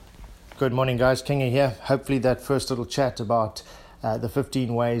Good morning, guys. Kinga here. Hopefully that first little chat about the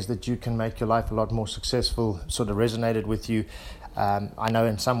 15 ways that you can make your life a lot more successful sort of resonated with you. I know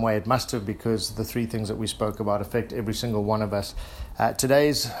in some way it must have, because the three things that we spoke about affect every single one of us.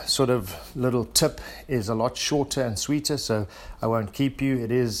 Today's sort of little tip is a lot shorter and sweeter, so I won't keep you.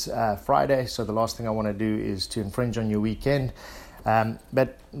 It is Friday, so the last thing I want to do is to infringe on your weekend.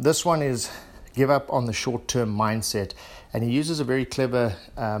 But this one is give up on the short-term mindset. And he uses a very clever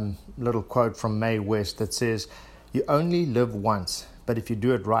little quote from Mae West that says, "You only live once, but if you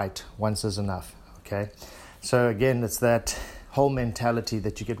do it right, once is enough." Okay? So again, it's that whole mentality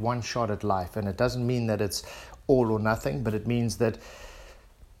that you get one shot at life. And it doesn't mean that it's all or nothing, but it means that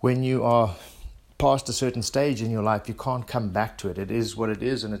when you are past a certain stage in your life, you can't come back to it. It is what it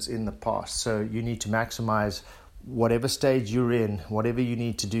is, and it's in the past. So you need to maximize whatever stage you're in, whatever you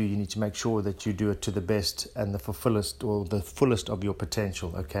need to do, you need to make sure that you do it to the best and the fullest of your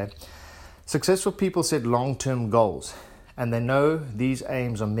potential, okay? Successful people set long-term goals, and they know these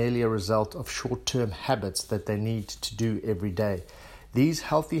aims are merely a result of short-term habits that they need to do every day. These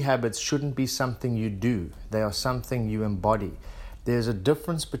healthy habits shouldn't be something you do. They are something you embody. There's a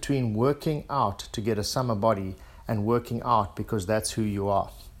difference between working out to get a summer body and working out because that's who you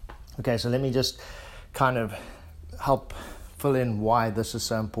are. Okay, so let me just kind of help fill in why this is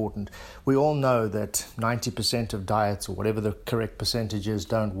so important. We all know that 90% of diets, or whatever the correct percentage is,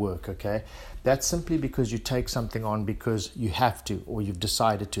 don't work, okay? That's simply because you take something on because you have to, or you've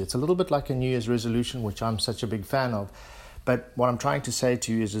decided to. It's a little bit like a New Year's resolution, which I'm such a big fan of. But what I'm trying to say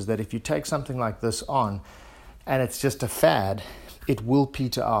to you is that if you take something like this on and it's just a fad, it will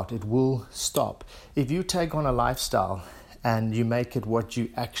peter out, it will stop. If you take on a lifestyle and you make it what you're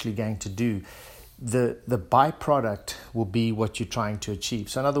actually going to do, the byproduct will be what you're trying to achieve.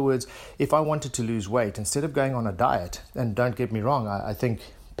 So in other words, if I wanted to lose weight, instead of going on a diet, and don't get me wrong, I think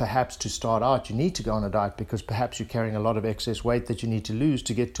perhaps to start out you need to go on a diet because perhaps you're carrying a lot of excess weight that you need to lose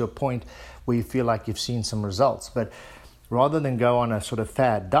to get to a point where you feel like you've seen some results. But rather than go on a sort of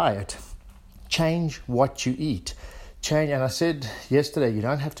fad diet, change what you eat. And I said yesterday, you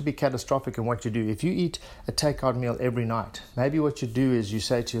don't have to be catastrophic in what you do. If you eat a takeout meal every night, maybe what you do is you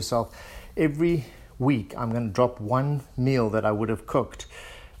say to yourself, every week I'm going to drop one meal that I would have cooked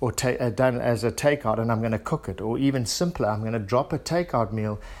or done as a takeout, and I'm going to cook it. Or even simpler, I'm going to drop a takeout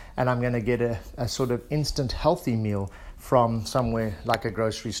meal and I'm going to get a sort of instant healthy meal from somewhere like a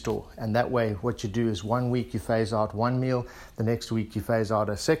grocery store. And that way what you do is 1 week you phase out one meal, the next week you phase out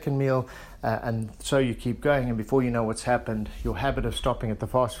a second meal, and so you keep going. And before you know what's happened, your habit of stopping at the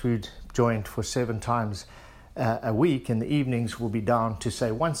fast food joint for 7 times a week in the evenings will be down to,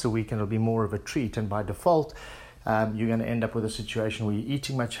 say, once a week, and it'll be more of a treat. And by default, you're going to end up with a situation where you're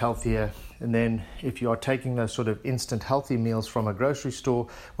eating much healthier. And then if you are taking those sort of instant healthy meals from a grocery store,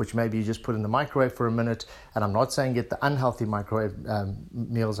 which maybe you just put in the microwave for a minute, and I'm not saying get the unhealthy microwave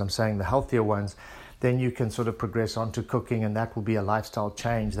meals, I'm saying the healthier ones, then you can sort of progress on to cooking, and that will be a lifestyle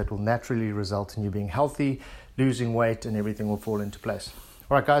change that will naturally result in you being healthy, losing weight, and everything will fall into place.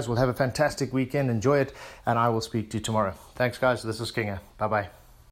 All right, guys, we'll have a fantastic weekend. Enjoy it, and I will speak to you tomorrow. Thanks, guys. This is Kinga. Bye-bye.